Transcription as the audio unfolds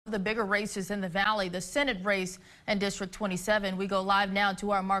The bigger races in the Valley, the Senate race in District 27. We go live now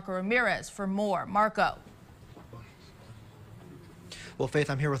to our Marco Ramirez for more. Marco. Well, Faith,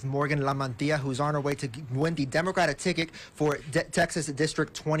 I'm here with Morgan LaMantia, who's on her way to win the Democratic ticket for Texas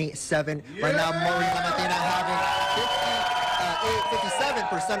District 27. Yeah! Right now, Morgan LaMantia having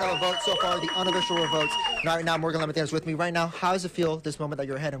 57% of the vote so far, the unofficial votes. Right now, Morgan LaMantia is with me. Right now, how does it feel this moment that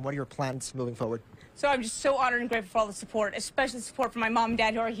you're ahead, and what are your plans moving forward? So I'm just so honored and grateful for all the support, especially the support from my mom and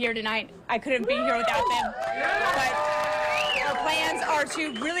dad who are here tonight. I couldn't be here without them. But our plans are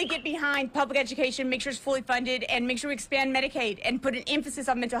to really get behind public education, make sure it's fully funded, and make sure we expand Medicaid and put an emphasis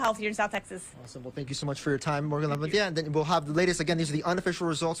on mental health here in South Texas. Awesome. Well, thank you so much for your time, Morgan LaMantia. And then we'll have the latest. Again, these are the unofficial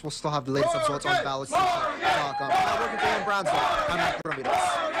results. We'll still have the latest results on ballots. Working for you in Brownsville. I'm Marco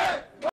Ramirez.